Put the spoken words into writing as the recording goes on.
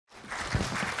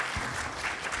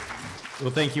Well,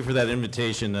 thank you for that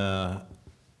invitation.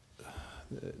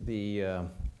 The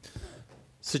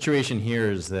situation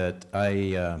here is that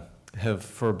I have,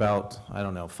 for about, I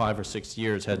don't know, 5 or 6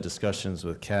 years, had discussions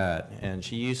with Kat, and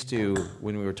she used to,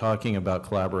 when we were talking about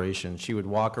collaboration, she would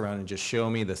walk around and just show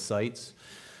me the sites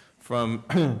from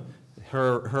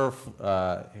her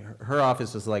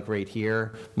office is like right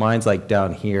here, mine's like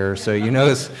down here, so you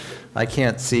notice I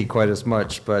can't see quite as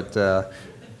much, but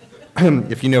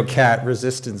if you know Kat,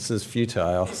 resistance is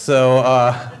futile. So,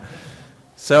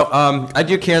 I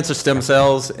do cancer stem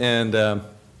cells, and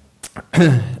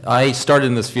I started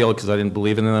in this field because I didn't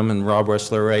believe in them, and Rob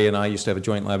Westerray and I used to have a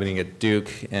joint lab meeting at Duke,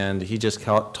 and he just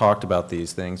talked about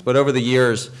these things. But over the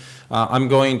years, I'm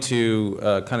going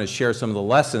to kind of share some of the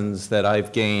lessons that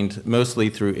I've gained, mostly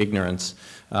through ignorance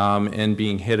and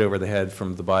being hit over the head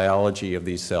from the biology of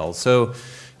these cells. So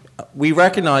we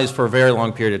recognize for a very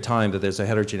long period of time that there's a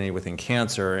heterogeneity within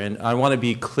cancer, and I want to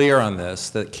be clear on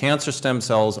this, that cancer stem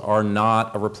cells are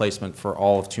not a replacement for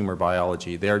all of tumor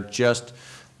biology. They're just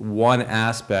one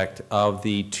aspect of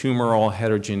the tumoral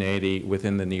heterogeneity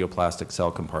within the neoplastic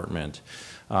cell compartment.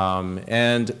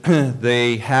 And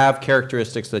they have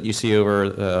characteristics that you see over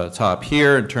the top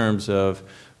here in terms of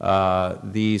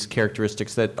these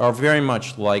characteristics that are very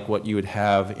much like what you would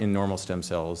have in normal stem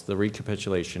cells, the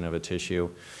recapitulation of a tissue.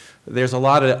 There's a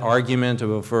lot of argument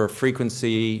over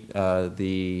frequency,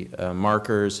 the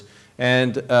markers,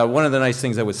 and one of the nice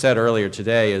things that was said earlier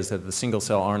today is that the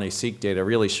single-cell RNA-seq data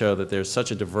really show that there's such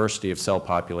a diversity of cell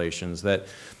populations that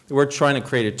we're trying to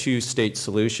create a two-state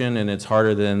solution, and it's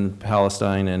harder than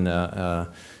Palestine and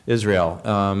Israel.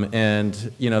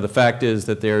 And you know, the fact is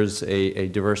that there's a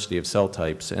diversity of cell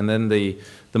types. And then the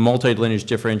multi-lineage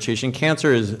differentiation,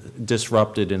 cancer is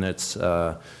disrupted in its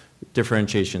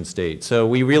differentiation state. So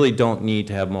we really don't need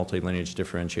to have multi-lineage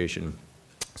differentiation.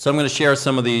 So I'm going to share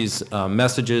some of these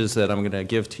messages that I'm going to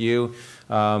give to you.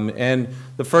 And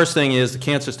the first thing is the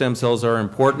cancer stem cells are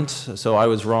important. So I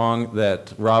was wrong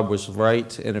that Rob was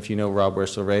right. And if you know Rob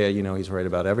Westerray, you know he's right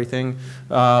about everything.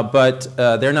 But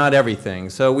they're not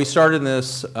everything. So we started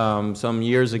this some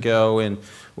years ago, and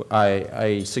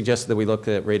I suggested that we look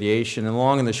at radiation. And the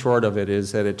long and the short of it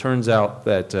is that it turns out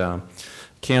that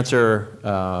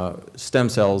cancer stem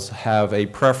cells have a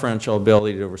preferential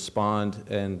ability to respond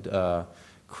and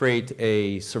create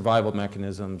a survival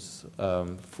mechanisms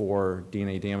for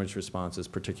DNA damage responses,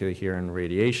 particularly here in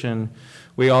radiation.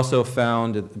 We also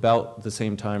found at about the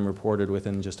same time, reported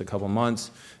within just a couple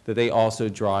months, that they also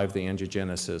drive the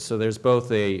angiogenesis. So there's both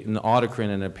an autocrine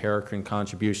and a paracrine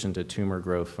contribution to tumor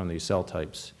growth from these cell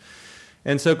types.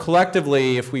 And so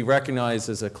collectively, if we recognize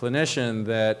as a clinician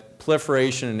that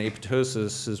proliferation and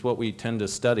apoptosis is what we tend to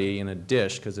study in a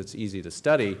dish because it's easy to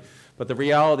study, but the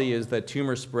reality is that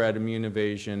tumor spread, immune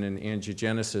evasion, and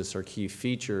angiogenesis are key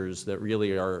features that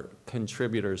really are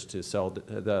contributors to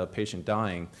the patient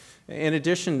dying. In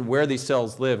addition, where these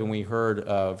cells live, and we heard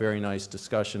a very nice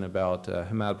discussion about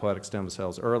hematopoietic stem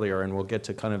cells earlier, and we'll get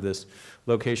to kind of this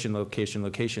location, location,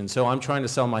 location. So I'm trying to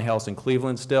sell my house in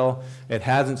Cleveland still. It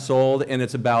hasn't sold, and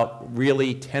it's about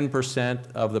really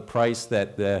 10% of the price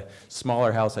that the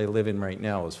smaller house I live in right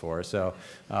now is for. So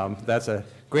that's a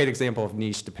great example of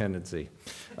niche dependency.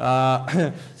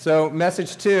 So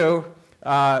message 2,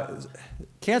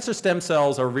 cancer stem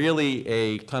cells are really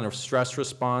a kind of stress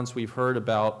response. We've heard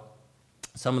about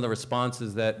some of the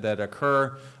responses that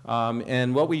occur,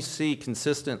 and what we see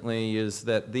consistently is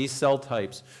that these cell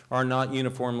types are not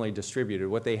uniformly distributed.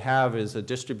 What they have is a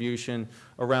distribution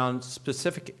around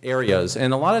specific areas,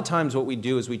 and a lot of times what we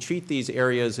do is we treat these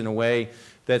areas in a way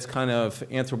that's kind of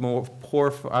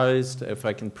anthropomorphized, if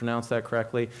I can pronounce that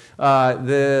correctly.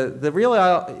 The real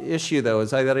issue, though, is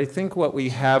that I think what we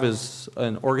have is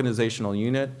an organizational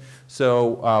unit.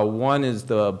 So one is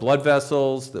the blood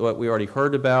vessels, what we already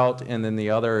heard about, and then the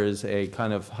other is a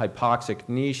kind of hypoxic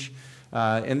niche.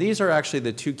 And these are actually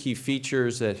the two key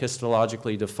features that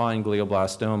histologically define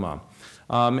glioblastoma.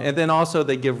 And then also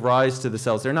they give rise to the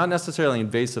cells. They're not necessarily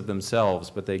invasive themselves,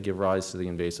 but they give rise to the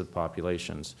invasive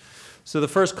populations. So the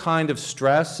first kind of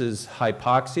stress is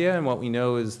hypoxia, and what we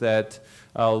know is that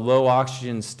low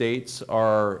oxygen states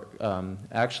are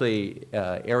actually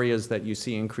areas that you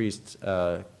see increased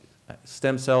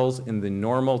stem cells in the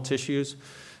normal tissues.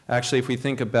 Actually, if we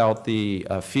think about the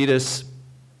fetus,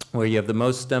 where you have the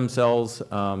most stem cells,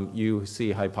 you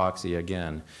see hypoxia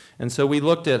again. And so we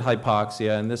looked at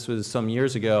hypoxia, and this was some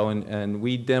years ago, and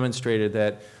we demonstrated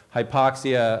that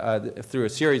hypoxia, through a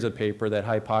series of papers, that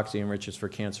hypoxia enriches for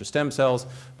cancer stem cells,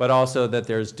 but also that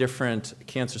there's different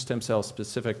cancer stem cell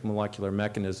specific molecular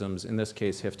mechanisms, in this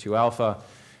case HIF2 alpha,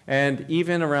 And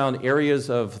even around areas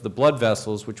of the blood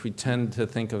vessels, which we tend to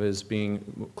think of as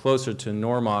being closer to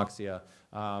normoxia,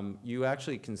 you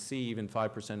actually can see even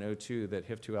 5% O2 that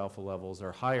HIF2 alpha levels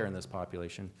are higher in this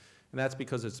population. And that's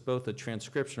because it's both a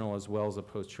transcriptional as well as a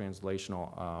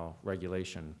post-translational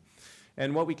regulation.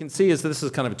 And what we can see is this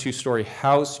is kind of a two-story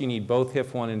house. You need both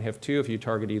HIF1 and HIF2. If you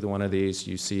target either one of these,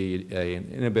 you see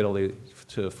an inability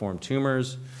to form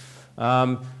tumors.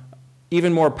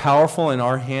 Even more powerful in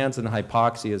our hands than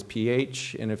hypoxia is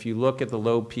pH. And if you look at the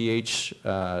low pH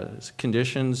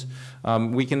conditions,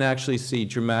 we can actually see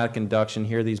dramatic induction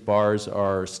here. These bars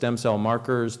are stem cell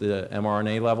markers, the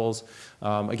mRNA levels.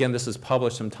 Again, this is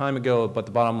published some time ago, but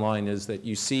the bottom line is that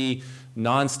you see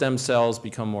non-stem cells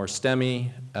become more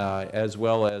STEMmy, as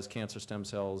well as cancer stem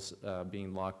cells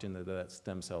being locked into that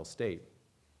stem cell state.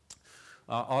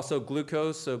 Also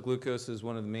glucose, so glucose is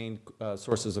one of the main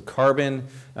sources of carbon,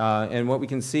 and what we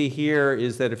can see here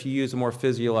is that if you use a more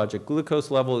physiologic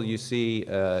glucose level, you see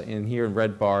in here in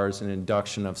red bars an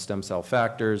induction of stem cell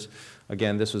factors.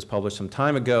 Again, this was published some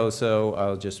time ago, so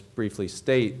I'll just briefly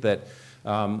state that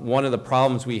one of the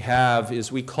problems we have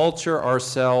is we culture our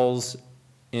cells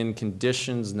in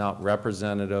conditions not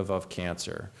representative of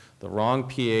cancer. The wrong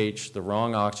pH, the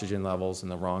wrong oxygen levels, and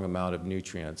the wrong amount of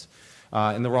nutrients.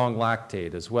 And the wrong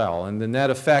lactate as well. And the net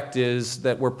effect is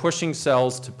that we're pushing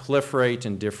cells to proliferate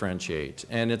and differentiate.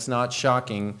 And it's not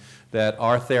shocking that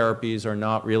our therapies are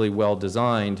not really well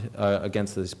designed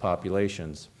against these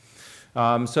populations.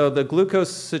 So the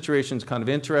glucose situation is kind of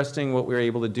interesting. What we're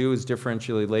able to do is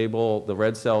differentially label the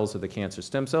red cells of the cancer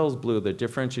stem cells, blue the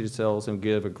differentiated cells, and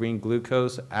give a green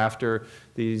glucose after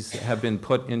these have been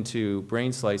put into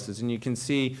brain slices. And you can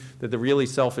see that the really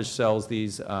selfish cells,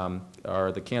 these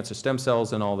are the cancer stem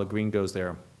cells, and all the green goes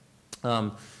there.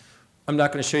 I'm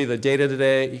not going to show you the data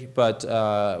today,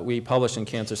 but we published in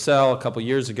Cancer Cell a couple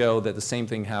years ago that the same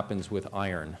thing happens with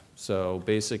iron. So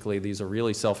basically, these are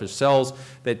really selfish cells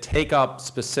that take up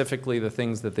specifically the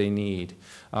things that they need.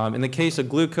 In the case of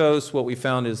glucose, what we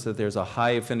found is that there's a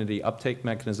high affinity uptake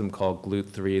mechanism called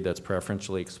GLUT3 that's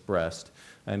preferentially expressed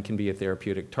and can be a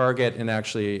therapeutic target. And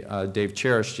actually, Dave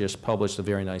Cherish just published a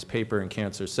very nice paper in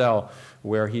Cancer Cell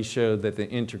where he showed that the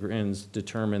integrins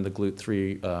determine the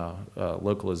GLUT3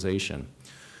 localization.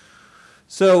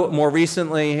 So more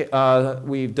recently,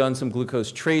 we've done some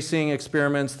glucose tracing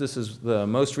experiments. This is the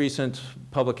most recent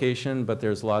publication, but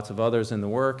there's lots of others in the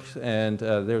work. And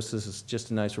this is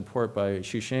just a nice report by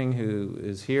Xuxing, who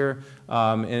is here.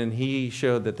 And he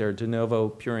showed that there are de novo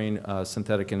purine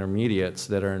synthetic intermediates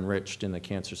that are enriched in the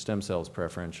cancer stem cells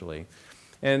preferentially.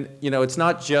 And it's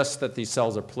not just that these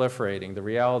cells are proliferating. The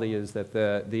reality is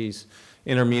that these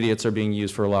intermediates are being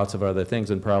used for lots of other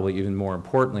things, and probably even more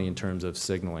importantly in terms of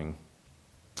signaling.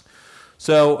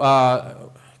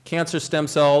 So cancer stem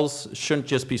cells shouldn't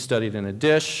just be studied in a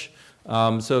dish.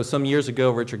 So some years ago,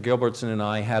 Richard Gilbertson and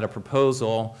I had a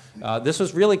proposal. This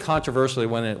was really controversial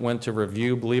when it went to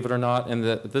review, believe it or not, and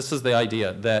this is the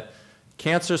idea that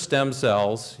cancer stem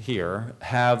cells here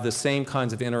have the same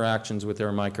kinds of interactions with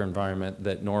their microenvironment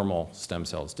that normal stem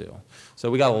cells do.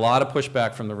 So we got a lot of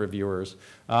pushback from the reviewers.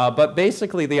 But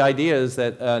basically, the idea is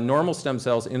that normal stem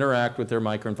cells interact with their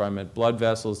microenvironment, blood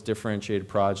vessels, differentiated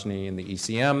progeny, and the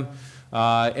ECM.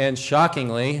 And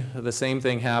shockingly, the same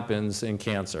thing happens in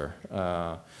cancer.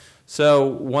 So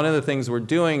one of the things we're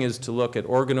doing is to look at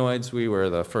organoids. We were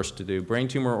the first to do brain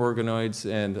tumor organoids,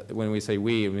 and when we say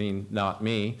we, I mean not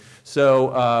me.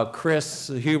 So Chris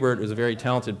Hubert is a very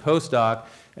talented postdoc,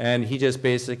 and he just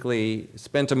basically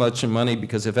spent a bunch of money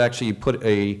because if actually you put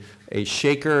a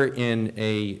shaker in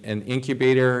an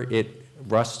incubator, it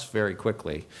rusts very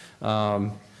quickly.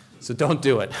 So don't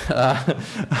do it.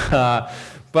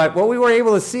 But what we were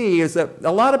able to see is that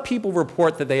a lot of people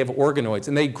report that they have organoids,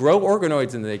 and they grow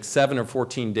organoids in like 7 or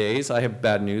 14 days. I have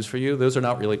bad news for you. Those are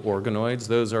not really organoids.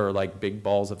 Those are like big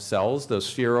balls of cells, those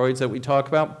spheroids that we talk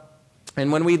about.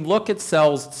 And when we look at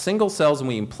cells, single cells, and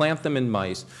we implant them in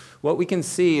mice, what we can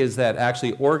see is that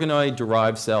actually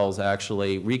organoid-derived cells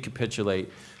actually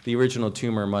recapitulate the original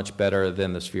tumor much better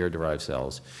than the sphere-derived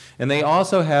cells. And they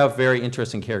also have very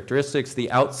interesting characteristics. The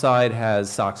outside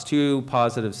has SOX2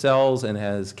 positive cells and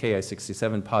has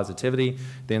Ki67 positivity.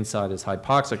 The inside is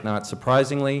hypoxic, not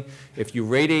surprisingly. If you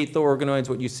radiate the organoids,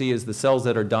 what you see is the cells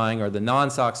that are dying are the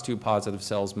non-SOX2 positive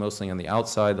cells, mostly on the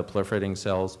outside, the proliferating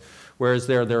cells, whereas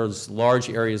there's large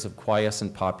areas of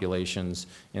quiescent populations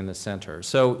in the center.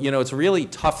 So, it's a really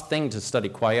tough thing to study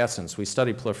quiescence. We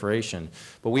study proliferation,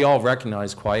 but we all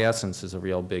recognize quiescence is a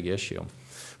real big issue.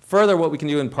 Further, what we can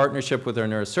do in partnership with our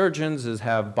neurosurgeons is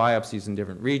have biopsies in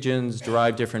different regions,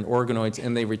 derive different organoids,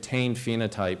 and they retain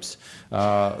phenotypes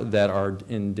that are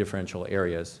in differential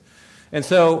areas. And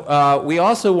so we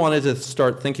also wanted to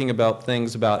start thinking about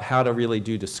things about how to really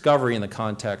do discovery in the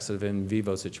context of in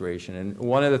vivo situation. And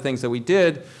one of the things that we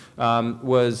did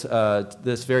was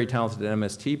this very talented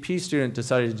MSTP student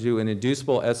decided to do an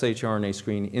inducible shRNA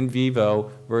screen in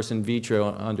vivo versus in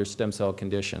vitro under stem cell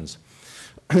conditions.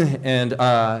 And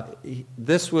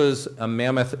this was a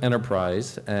mammoth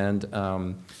enterprise, and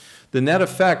the net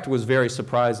effect was very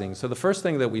surprising. So the first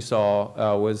thing that we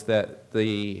saw was that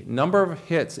the number of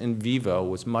hits in vivo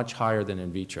was much higher than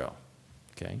in vitro,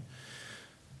 okay?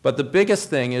 But the biggest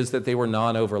thing is that they were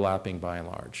non-overlapping by and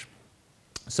large.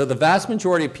 So the vast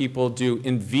majority of people do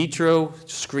in vitro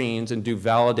screens and do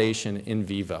validation in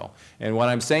vivo. And what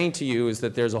I'm saying to you is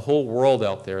that there's a whole world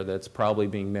out there that's probably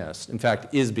being missed. In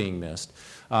fact, is being missed.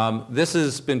 This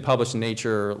has been published in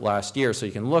Nature last year, so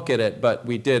you can look at it, but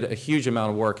we did a huge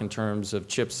amount of work in terms of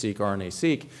ChIP-seq,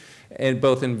 RNA-seq, and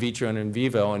both in vitro and in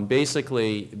vivo. And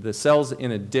basically, the cells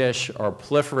in a dish are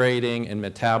proliferating and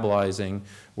metabolizing,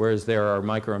 whereas there are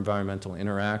microenvironmental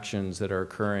interactions that are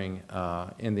occurring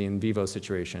in the in vivo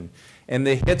situation. And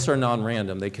the hits are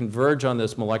non-random. They converge on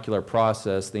this molecular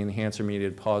process, the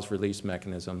enhancer-mediated pause-release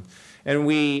mechanism. And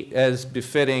we, as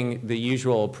befitting the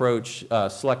usual approach,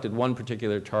 selected one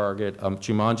particular target,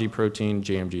 Jumanji protein,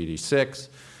 JMGD6.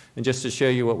 And just to show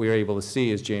you what we were able to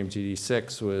see is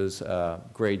JMGD6 was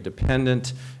grade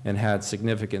dependent and had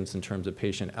significance in terms of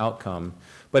patient outcome.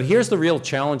 But here's the real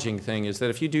challenging thing is that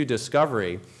if you do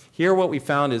discovery, here what we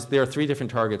found is there are 3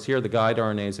 different targets. Here are the guide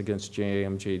RNAs against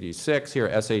JMGD6. Here are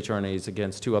shRNAs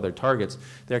against 2 other targets.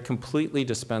 They're completely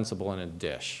dispensable in a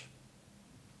dish.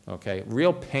 Okay,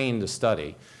 real pain to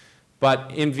study.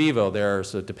 But in vivo,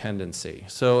 there's a dependency.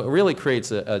 So it really creates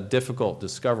a difficult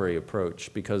discovery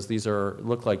approach because these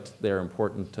look like they're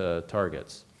important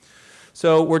targets.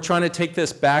 So we're trying to take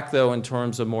this back, though, in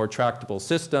terms of more tractable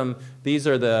system. These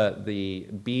are the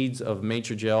beads of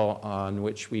matrigel on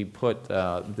which we put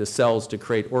the cells to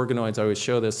create organoids. I always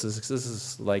show this. This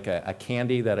is like a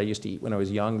candy that I used to eat when I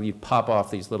was young. You'd pop off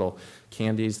these little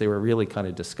candies. They were really kind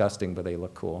of disgusting, but they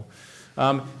look cool.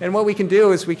 And what we can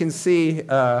do is we can see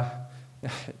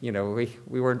you know,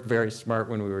 we weren't very smart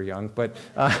when we were young, but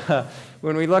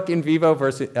when we look in vivo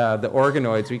versus the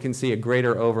organoids, we can see a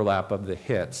greater overlap of the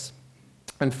hits.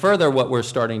 And further, what we're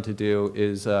starting to do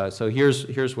is, so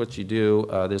here's what you do.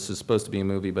 This is supposed to be a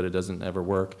movie, but it doesn't ever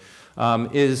work,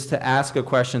 is to ask a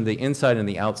question, the inside and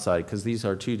the outside, because these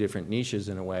are 2 different niches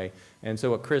in a way. And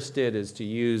so what Chris did is to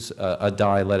use a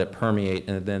dye, let it permeate,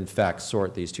 and then in fact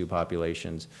sort these 2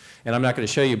 populations. And I'm not going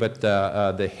to show you, but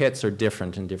the hits are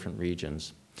different in different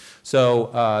regions.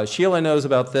 So Sheila knows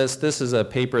about this. This is a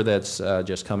paper that's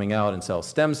just coming out in Cell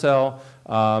Stem Cell.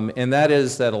 And that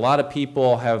is that a lot of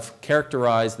people have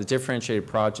characterized the differentiated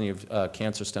progeny of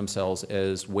cancer stem cells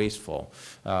as wasteful.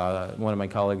 One of my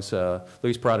colleagues,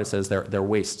 Luis Parada, says they're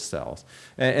waste cells.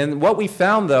 And what we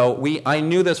found, though, I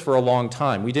knew this for a long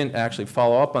time. We didn't actually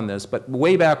follow up on this, but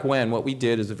way back when, what we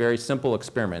did is a very simple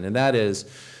experiment, and that is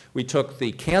we took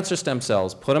the cancer stem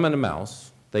cells, put them in a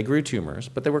mouse, they grew tumors,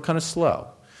 but they were kind of slow.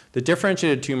 The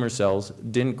differentiated tumor cells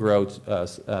didn't grow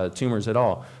tumors at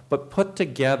all, but put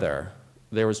together,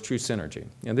 there was true synergy.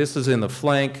 And this is in the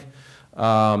flank.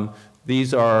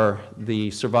 These are the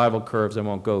survival curves. I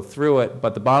won't go through it,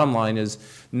 but the bottom line is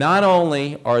not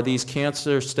only are these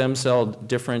cancer stem cell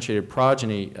differentiated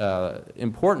progeny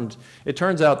important, it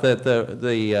turns out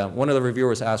that one of the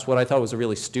reviewers asked what I thought was a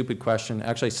really stupid question.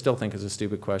 Actually, I still think it's a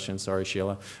stupid question. Sorry,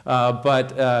 Sheila.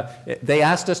 But they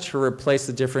asked us to replace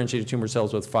the differentiated tumor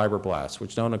cells with fibroblasts,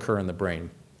 which don't occur in the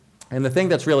brain. And the thing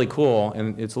that's really cool,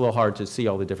 and it's a little hard to see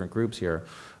all the different groups here,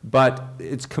 but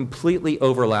it's completely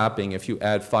overlapping if you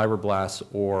add fibroblasts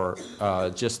or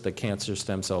just the cancer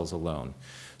stem cells alone.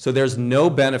 So there's no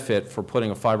benefit for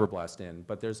putting a fibroblast in,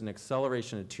 but there's an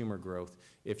acceleration of tumor growth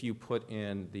if you put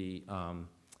in the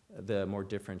more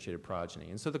differentiated progeny.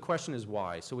 And so the question is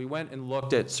why? So we went and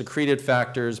looked at secreted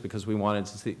factors because we wanted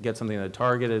to get something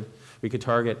that we could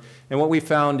target. And what we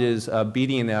found is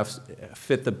BDNF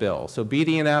fit the bill. So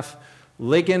BDNF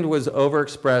ligand was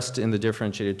overexpressed in the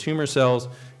differentiated tumor cells,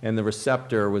 and the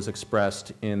receptor was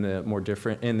expressed in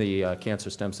the cancer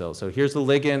stem cells. So here's the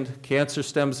ligand. Cancer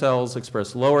stem cells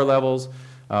express lower levels,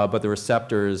 but the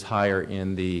receptor is higher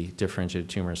in the differentiated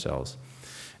tumor cells.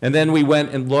 And then we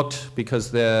went and looked,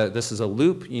 because this is a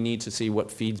loop, you need to see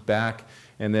what feeds back.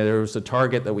 And there was a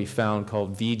target that we found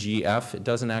called VGF. It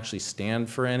doesn't actually stand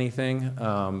for anything,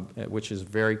 which is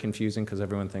very confusing because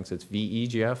everyone thinks it's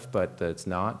VEGF, but it's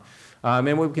not.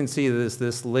 And what we can see is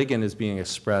this ligand is being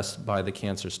expressed by the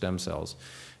cancer stem cells.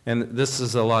 And this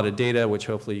is a lot of data, which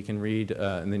hopefully you can read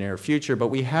in the near future. But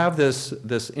we have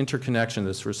this interconnection,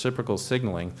 this reciprocal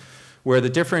signaling, where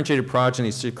the differentiated progeny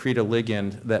secrete a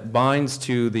ligand that binds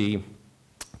to the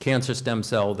cancer stem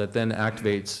cell that then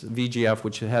activates VGF,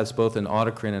 which has both an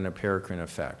autocrine and a paracrine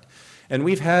effect. And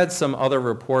we've had some other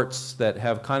reports that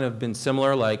have kind of been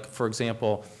similar, like, for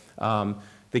example,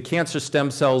 the cancer stem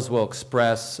cells will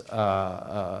express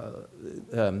other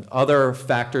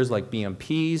factors like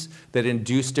BMPs that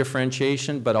induce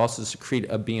differentiation, but also secrete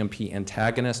a BMP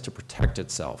antagonist to protect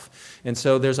itself. And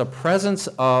so there's a presence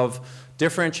of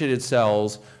differentiated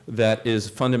cells that is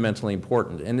fundamentally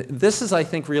important. And this is, I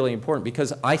think, really important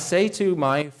because I say to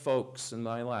my folks in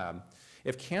my lab,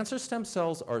 if cancer stem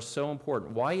cells are so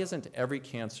important, why isn't every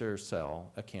cancer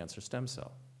cell a cancer stem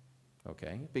cell?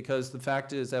 Okay, because the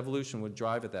fact is evolution would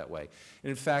drive it that way. And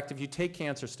in fact, if you take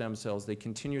cancer stem cells, they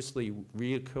continuously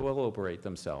re-equilibrate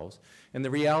themselves. And the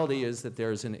reality is that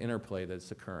there's an interplay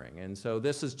that's occurring. And so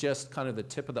this is just kind of the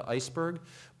tip of the iceberg.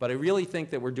 But I really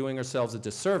think that we're doing ourselves a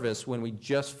disservice when we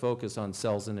just focus on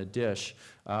cells in a dish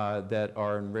that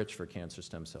are enriched for cancer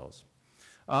stem cells.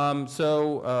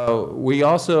 We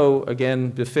also,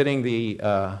 again, befitting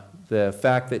the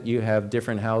fact that you have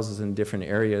different houses in different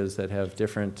areas that have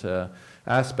different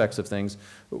aspects of things,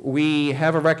 we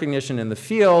have a recognition in the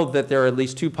field that there are at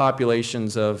least two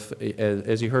populations of,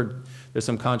 as you heard, there's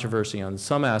some controversy on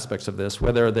some aspects of this,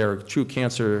 whether they're true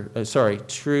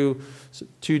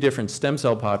two different stem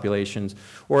cell populations,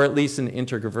 or at least an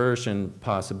interconversion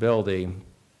possibility.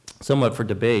 Somewhat for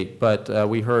debate, but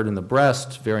we heard in the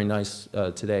breast, very nice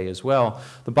today as well.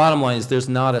 The bottom line is there's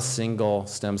not a single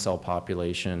stem cell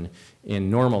population in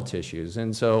normal tissues.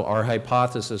 And so our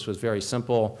hypothesis was very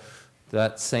simple.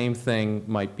 That same thing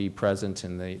might be present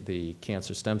in the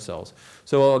cancer stem cells.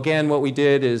 So again, what we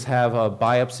did is have a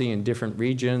biopsy in different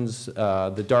regions.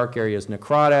 The dark area is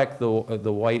necrotic.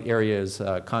 The white area is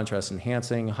contrast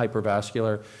enhancing,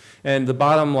 hypervascular. And the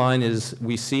bottom line is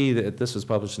we see that this was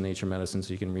published in Nature Medicine,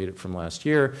 so you can read it from last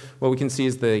year. What we can see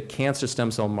is the cancer stem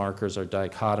cell markers are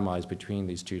dichotomized between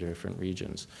these two different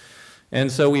regions.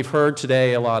 And so we've heard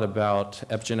today a lot about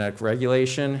epigenetic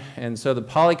regulation. And so the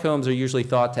polycombs are usually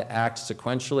thought to act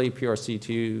sequentially,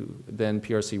 PRC2, then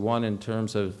PRC1 in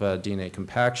terms of DNA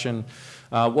compaction.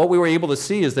 What we were able to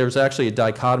see is there's actually a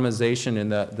dichotomization in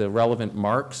the relevant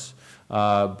marks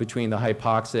between the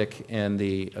hypoxic and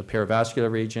the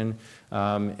perivascular region.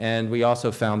 And we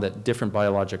also found that different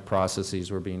biologic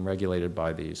processes were being regulated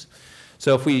by these.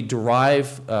 So if we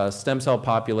derive stem cell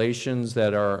populations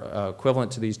that are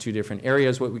equivalent to these two different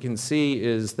areas, what we can see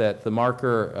is that the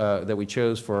marker that we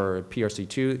chose for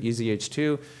PRC2,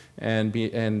 EZH2, and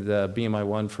the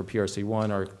BMI1 for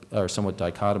PRC1 are somewhat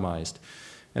dichotomized.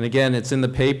 And again, it's in the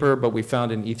paper, but we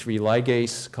found an E3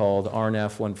 ligase called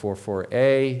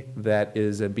RNF144A that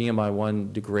is a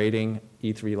BMI1 degrading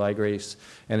E3 ligase,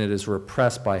 and it is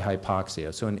repressed by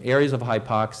hypoxia. So in areas of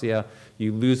hypoxia,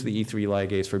 you lose the E3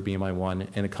 ligase for BMI1,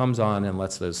 and it comes on and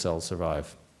lets those cells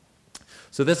survive.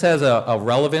 So this has a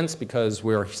relevance because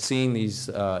we're seeing these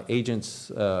agents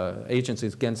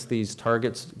against these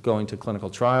targets going to clinical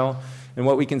trial. And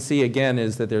what we can see again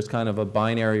is that there's kind of a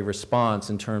binary response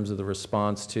in terms of the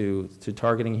response to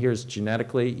targeting. Here's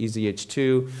genetically,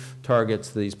 EZH2 targets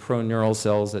these proneural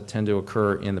cells that tend to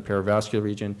occur in the perivascular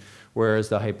region, whereas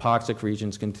the hypoxic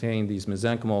regions contain these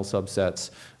mesenchymal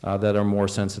subsets that are more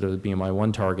sensitive to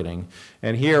BMI1 targeting.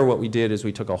 And here what we did is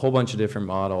we took a whole bunch of different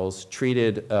models,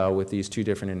 treated with these two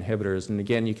different inhibitors, and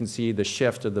again you can see the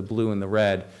shift of the blue and the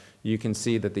red. You can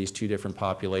see that these two different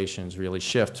populations really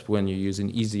shift when you use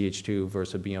an EZH2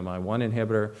 versus a BMI1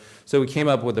 inhibitor. So we came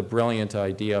up with a brilliant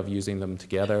idea of using them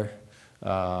together.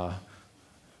 And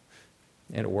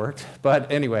it worked.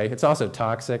 But anyway, it's also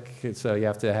toxic, so you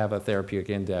have to have a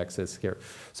therapeutic index that's here.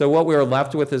 So what we were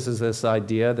left with is this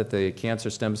idea that the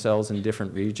cancer stem cells in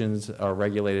different regions are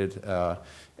regulated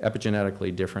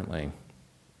epigenetically differently.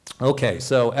 Okay,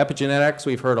 so epigenetics,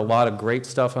 we've heard a lot of great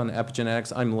stuff on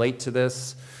epigenetics. I'm late to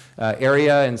this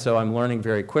area, and so I'm learning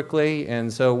very quickly.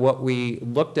 And so what we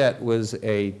looked at was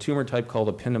a tumor type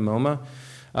called ependymoma.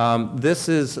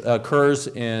 This occurs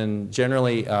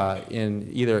generally in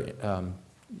either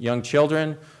young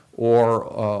children or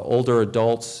older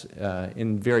adults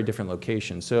in very different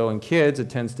locations. So in kids, it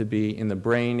tends to be in the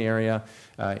brain area.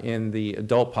 In the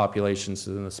adult populations,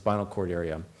 in the spinal cord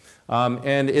area.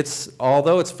 And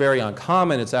although it's very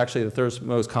uncommon, it's actually the third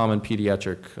most common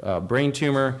pediatric brain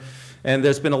tumor. And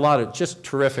there's been a lot of just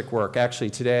terrific work.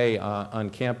 Actually, today on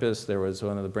campus, there was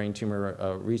one of the brain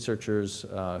tumor researchers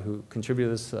who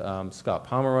contributed this, Scott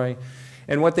Pomeroy.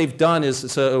 And what they've done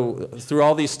is, so through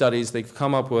all these studies, they've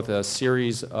come up with a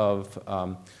series of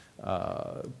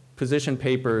position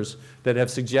papers that have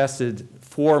suggested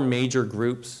 4 major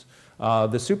groups.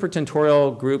 The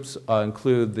supratentorial groups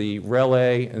include the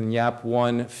RELA and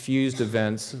YAP1 fused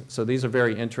events. So these are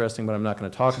very interesting, but I'm not going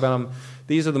to talk about them.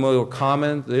 These are the more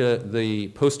common,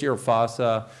 the posterior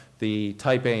fossa, the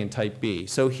type A and type B.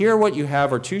 So here what you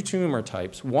have are 2 tumor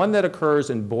types. One that occurs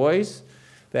in boys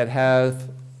that have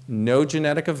no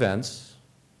genetic events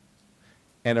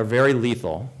and are very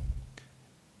lethal.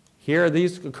 Here,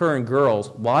 these occur in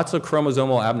girls, lots of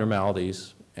chromosomal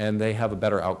abnormalities, and they have a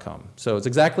better outcome. So it's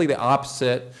exactly the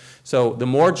opposite. So the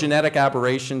more genetic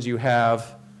aberrations you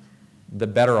have, the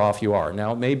better off you are.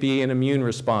 Now, it may be an immune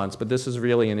response, but this is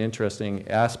really an interesting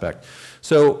aspect.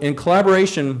 So in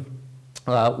collaboration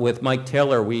with Mike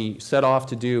Taylor, we set off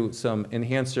to do some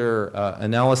enhancer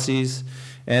analyses.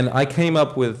 And I came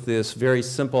up with this very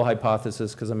simple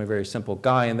hypothesis, because I'm a very simple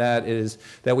guy, and that is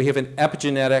that we have an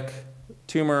epigenetic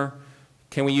tumor.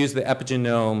 Can we use the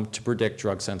epigenome to predict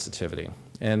drug sensitivity?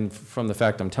 And from the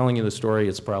fact I'm telling you the story,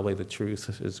 it's probably the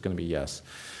truth is going to be yes.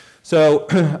 So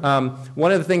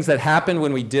one of the things that happened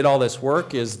when we did all this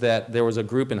work is that there was a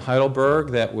group in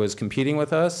Heidelberg that was competing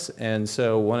with us. And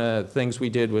so one of the things we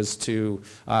did was to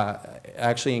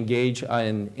actually engage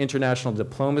in international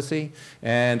diplomacy.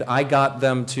 And I got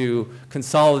them to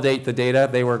consolidate the data.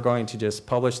 They were going to just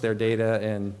publish their data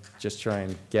and just try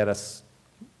and get us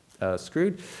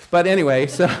screwed. But anyway,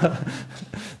 so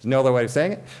there's no other way of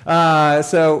saying it.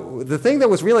 So the thing that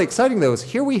was really exciting, though, is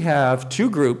here we have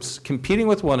 2 groups competing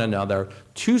with one another,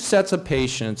 2 sets of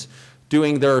patients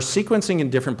doing their sequencing in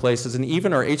different places, and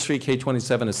even our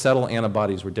H3K27 acetyl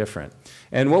antibodies were different.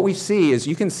 And what we see is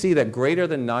you can see that greater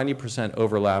than 90%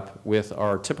 overlap with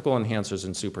our typical enhancers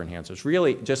and super enhancers.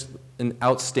 Really just an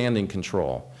outstanding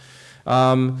control.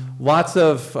 Lots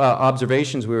of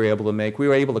observations we were able to make. We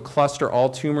were able to cluster all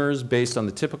tumors based on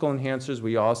the typical enhancers.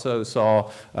 We also saw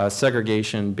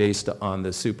segregation based on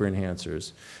the super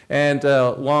enhancers. And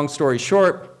long story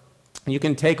short, you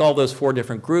can take all those 4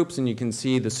 different groups and you can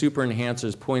see the super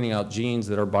enhancers pointing out genes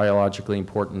that are biologically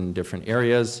important in different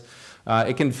areas.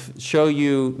 It can show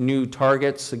you new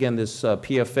targets. Again, this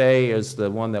PFA is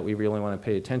the one that we really want to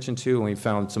pay attention to, and we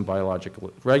found some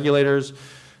biological regulators.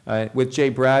 With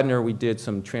Jay Bradner, we did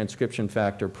some transcription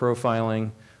factor profiling,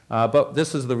 but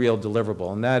this is the real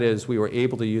deliverable, and that is we were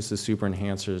able to use the super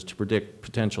enhancers to predict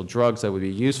potential drugs that would be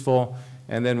useful,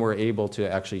 and then we're able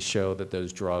to actually show that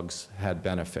those drugs had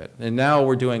benefit. And now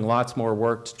we're doing lots more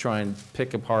work to try and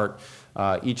pick apart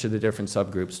each of the different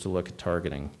subgroups to look at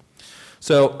targeting.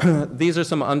 So these are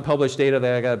some unpublished data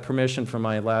that I got permission from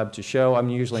my lab to show. I'm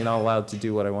usually not allowed to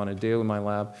do what I want to do in my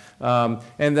lab.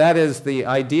 And that is the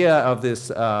idea of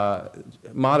this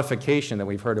modification that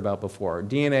we've heard about before.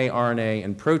 DNA, RNA,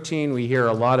 and protein. We hear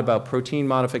a lot about protein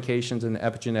modifications in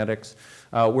epigenetics.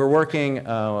 We're working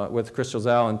with Crystal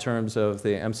Zal in terms of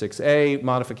the M6A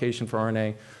modification for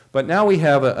RNA. But now we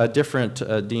have a different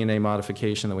DNA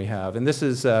modification that we have. And this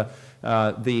is the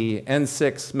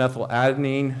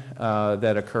N6-methyladenine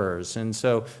that occurs. And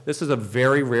so this is a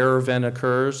very rare event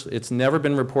occurs. It's never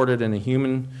been reported in a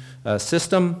human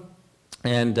system.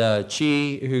 And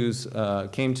Chi, who's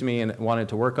came to me and wanted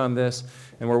to work on this,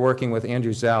 and we're working with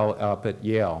Andrew Zhao up at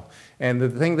Yale. And the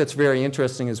thing that's very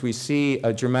interesting is we see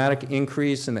a dramatic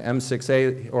increase in the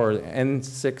M6A or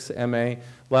N6MA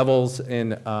levels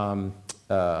in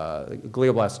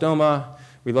glioblastoma.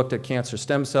 We looked at cancer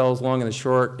stem cells. Long and the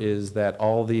short is that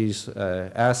all these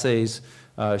assays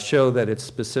show that it's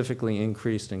specifically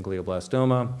increased in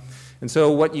glioblastoma. And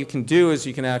so what you can do is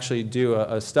you can actually do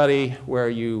a study where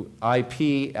you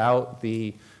IP out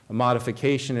the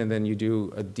modification and then you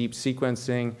do a deep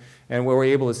sequencing. And what we're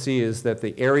able to see is that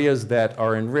the areas that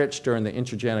are enriched are in the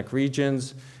intragenic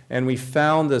regions. And we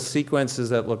found the sequences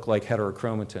that look like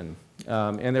heterochromatin.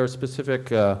 And there are specific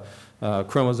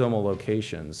chromosomal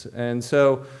locations. And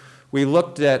so we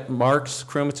looked at marks,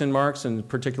 chromatin marks, and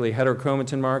particularly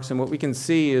heterochromatin marks. And what we can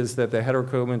see is that the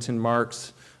heterochromatin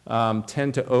marks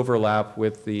tend to overlap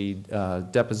with the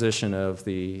deposition of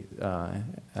the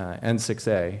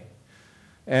N6A.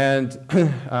 And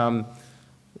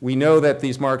we know that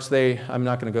these marks, I'm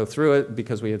not going to go through it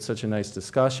because we had such a nice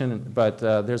discussion, but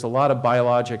there's a lot of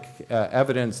biologic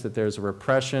evidence that there's a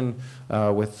repression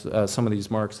with some of these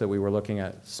marks that we were looking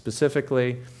at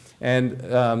specifically. And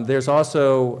there's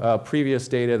also previous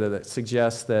data that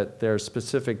suggests that there are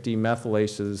specific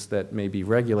demethylases that may be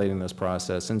regulating this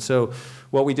process. And so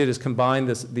what we did is combine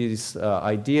these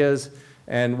ideas,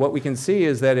 and what we can see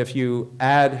is that if you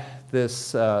add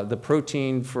this, the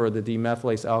protein for the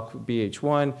demethylase alpha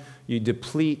BH1, you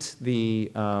deplete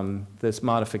this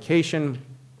modification.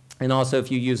 And also, if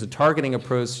you use a targeting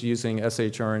approach using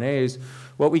shRNAs,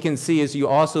 what we can see is you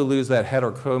also lose that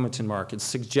heterochromatin mark. It's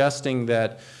suggesting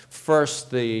that first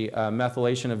the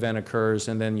methylation event occurs,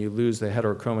 and then you lose the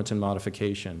heterochromatin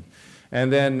modification.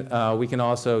 And then we can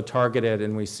also target it,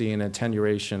 and we see an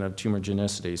attenuation of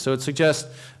tumorigenicity. So it suggests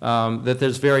that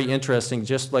there's very interesting,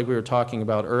 just like we were talking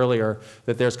about earlier,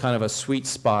 that there's kind of a sweet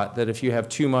spot, that if you have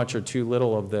too much or too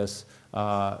little of this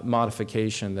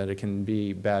modification, that it can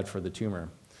be bad for the tumor.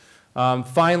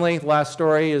 Finally, last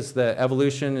story is that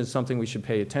evolution is something we should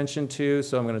pay attention to.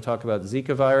 So I'm going to talk about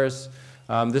Zika virus.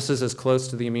 This is as close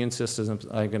to the immune system as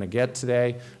I'm going to get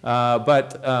today.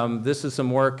 But this is some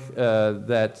work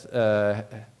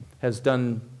that has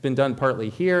been done partly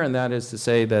here, and that is to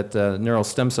say that neural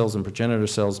stem cells and progenitor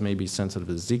cells may be sensitive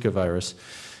to Zika virus.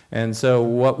 And so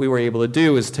what we were able to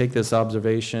do is take this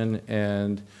observation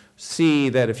and see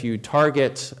that if you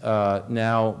target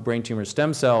now brain tumor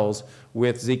stem cells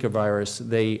with Zika virus,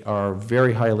 they are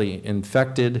very highly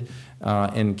infected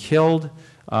and killed.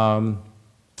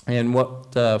 And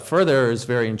what further is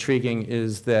very intriguing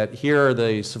is that here are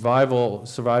the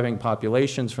surviving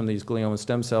populations from these glioma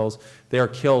stem cells. They are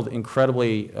killed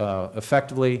incredibly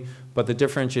effectively, but the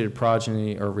differentiated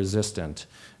progeny are resistant.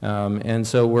 And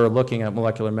so we're looking at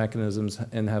molecular mechanisms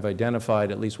and have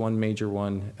identified at least one major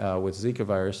one with Zika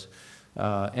virus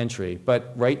entry.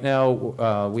 But right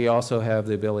now, we also have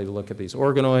the ability to look at these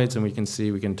organoids, and we can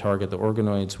see we can target the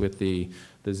organoids with the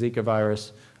Zika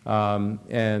virus.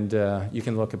 And you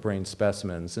can look at brain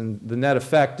specimens. And the net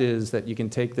effect is that you can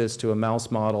take this to a mouse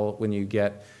model when you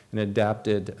get an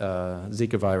adapted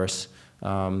Zika virus.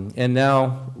 And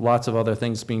now lots of other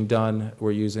things being done.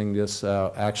 We're using this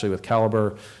actually with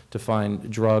Caliber to find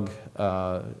drug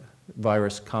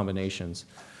virus combinations.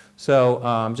 So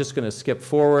I'm just going to skip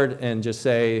forward and just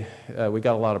say we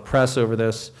got a lot of press over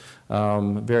this.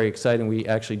 Very exciting. We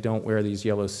actually don't wear these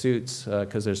yellow suits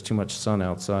because there's too much sun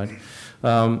outside.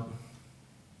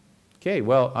 Okay,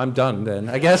 well, I'm done then,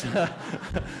 I guess.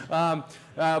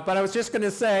 But I was just going to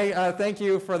say thank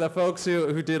you for the folks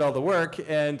who did all the work,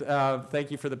 and thank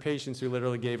you for the patients who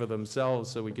literally gave of themselves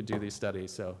so we could do these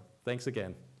studies. So thanks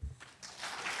again.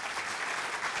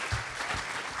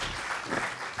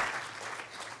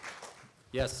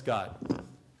 Yes, Scott.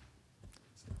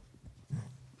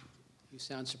 You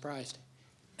sound surprised.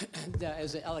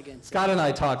 As elegant. Scott and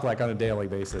I talk like on a daily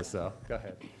basis, so go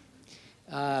ahead.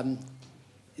 I'm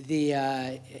the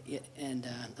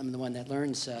one that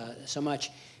learns so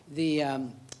much. So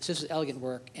this is elegant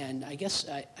work, and I guess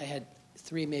I had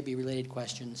three maybe related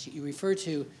questions. You referred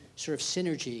to sort of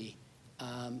synergy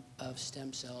of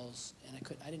stem cells, and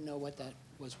I didn't know what that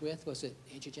was with. Was it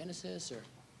angiogenesis or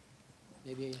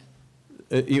maybe?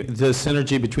 The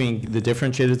synergy between the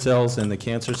differentiated cells and the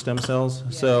cancer stem cells.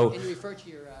 Yeah, so, and you refer to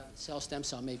your cell stem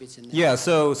cell, maybe it's in there. Yeah,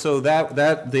 so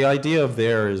that the idea of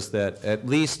there is that at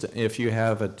least if you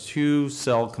have a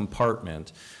two-cell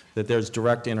compartment, that there's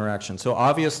direct interaction. So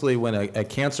obviously when a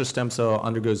cancer stem cell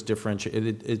undergoes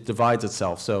differentiation, it divides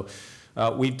itself. So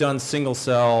we've done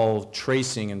single-cell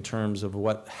tracing in terms of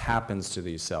what happens to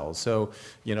these cells. So,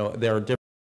 you know, there are different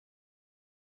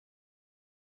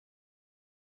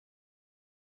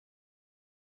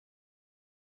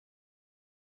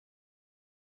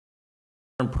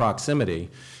proximity,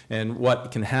 and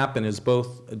what can happen is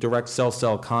both direct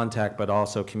cell-cell contact but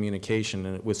also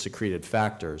communication with secreted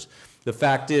factors. The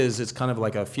fact is, it's kind of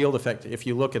like a field effect. If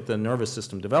you look at the nervous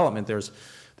system development,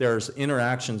 there's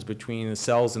interactions between the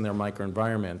cells and their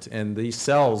microenvironment, and these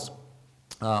cells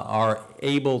are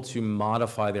able to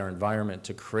modify their environment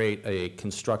to create a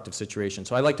constructive situation.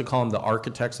 So I like to call them the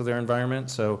architects of their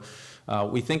environment. So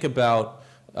we think about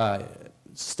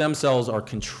stem cells are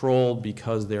controlled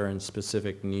because they're in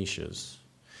specific niches.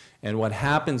 And what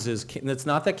happens is, it's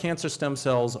not that cancer stem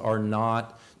cells are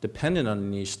not dependent on a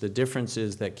niche. The difference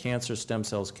is that cancer stem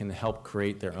cells can help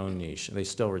create their own niche. They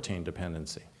still retain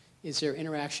dependency. Is there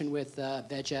interaction with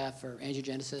VEGF or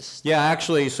angiogenesis? Yeah,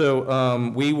 actually,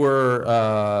 so we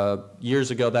were,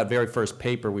 years ago, that very first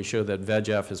paper, we showed that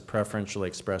VEGF is preferentially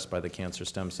expressed by the cancer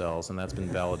stem cells, and that's been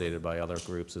validated by other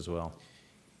groups as well.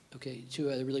 Okay, two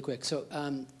other really quick. So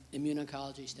immune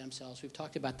oncology, stem cells, we've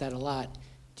talked about that a lot.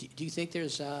 Do you think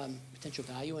there's potential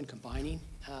value in combining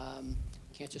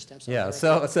cancer stem cell Yeah,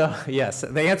 therapy? so yes,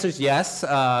 the answer is yes.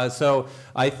 So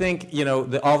I think,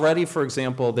 already, for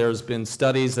example, there's been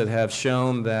studies that have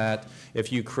shown that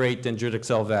if you create dendritic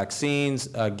cell vaccines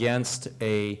against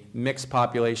a mixed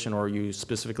population, or you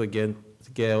specifically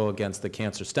go against the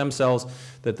cancer stem cells,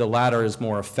 that the latter is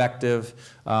more effective.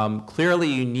 Clearly,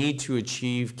 you need to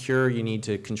achieve cure, you need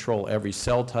to control every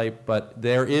cell type, but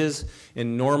there is,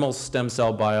 in normal stem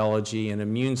cell biology, an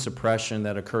immune suppression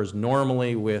that occurs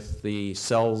normally with the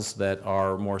cells that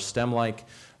are more stem-like,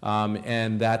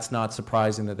 and that's not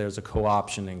surprising that there's a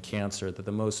co-option in cancer, that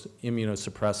the most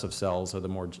immunosuppressive cells are the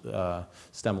more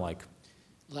stem-like.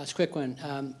 Last quick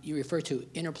one. You refer to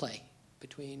interplay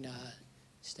between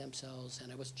stem cells,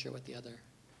 and I wasn't sure what the other...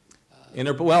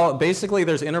 Well, basically,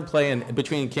 there's interplay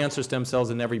between cancer stem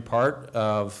cells in every part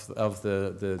of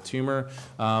the tumor.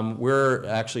 We're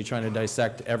actually trying to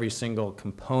dissect every single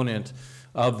component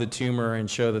of the tumor and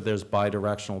show that there's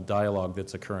bidirectional dialogue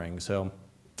that's occurring. So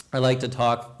I like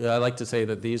to say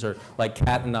that these are like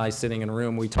Kat and I sitting in a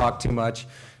room. We talk too much.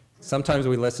 Sometimes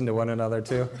we listen to one another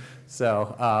too.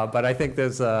 So, but I think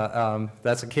that's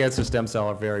a cancer stem cell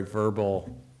are very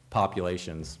verbal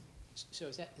populations. So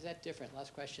is that different,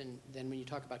 last question, than when you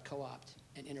talk about co-opt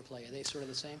and interplay? Are they sort of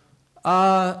the same?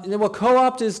 Well,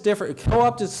 co-opt is different.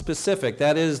 Co-opt is specific.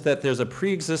 That is that there's a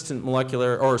pre-existent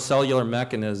molecular or cellular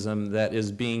mechanism that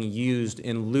is being used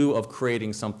in lieu of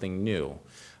creating something new.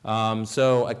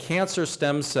 So a cancer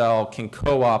stem cell can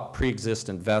co-opt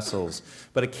pre-existent vessels,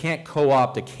 but it can't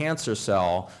co-opt a cancer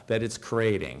cell that it's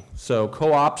creating. So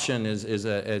co-option is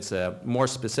a more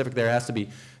specific.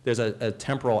 There's a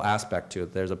temporal aspect to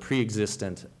it. There's a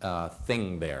pre-existent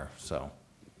thing there. So.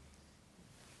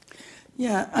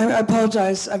 Yeah, I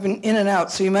apologize. I've been in and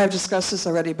out, so you might have discussed this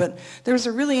already, but there was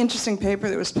a really interesting paper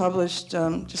that was published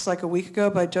just like a week ago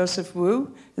by Joseph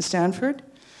Wu at Sanford,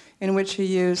 in which he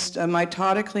used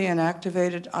mitotically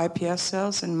inactivated iPS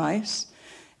cells in mice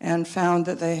and found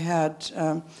that they had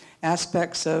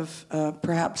aspects of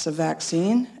perhaps a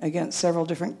vaccine against several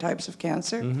different types of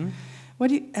cancer. Mm-hmm.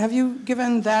 Have you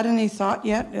given that any thought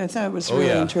yet? I thought it was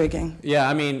really intriguing. Yeah,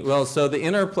 I mean, well, so the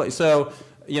interplay,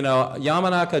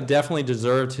 Yamanaka definitely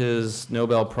deserved his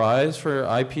Nobel Prize for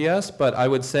IPS, but I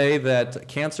would say that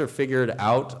cancer figured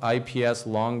out IPS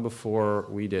long before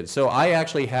we did. So I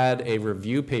actually had a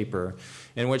review paper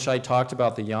in which I talked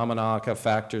about the Yamanaka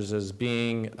factors as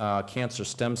being cancer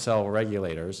stem cell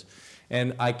regulators.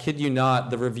 And I kid you not,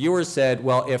 the reviewer said,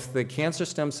 well, if the cancer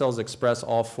stem cells express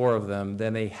all four of them,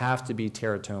 then they have to be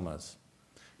teratomas.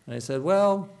 And I said,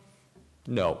 well,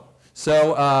 no.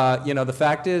 So, the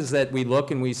fact is that we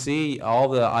look and we see all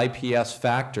the IPS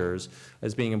factors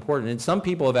as being important. And some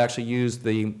people have actually used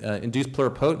the induced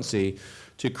pluripotency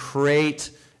to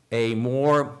create a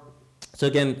more, so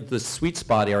again, the sweet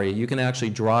spot area, you can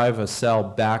actually drive a cell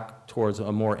back towards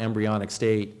a more embryonic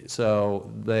state.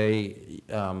 So they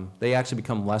actually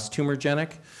become less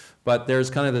tumorigenic. But there's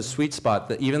kind of the sweet spot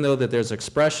that even though that there's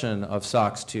expression of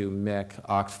SOX2, MYC,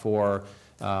 OCT4,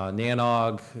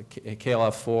 NANOG,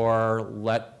 KLF4,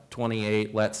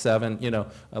 LET28, LET7,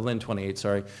 LIN28,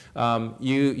 sorry.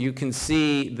 You can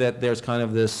see that there's kind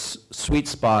of this sweet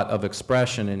spot of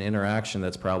expression and interaction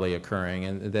that's probably occurring,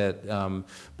 and that,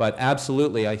 but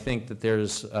absolutely, I think that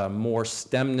there's more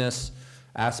stemness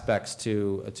aspects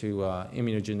to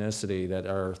immunogenicity that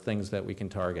are things that we can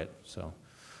target. So, all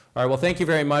right. Well, thank you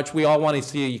very much. We all want to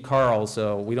see Carl,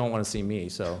 so we don't want to see me.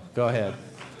 So, go ahead.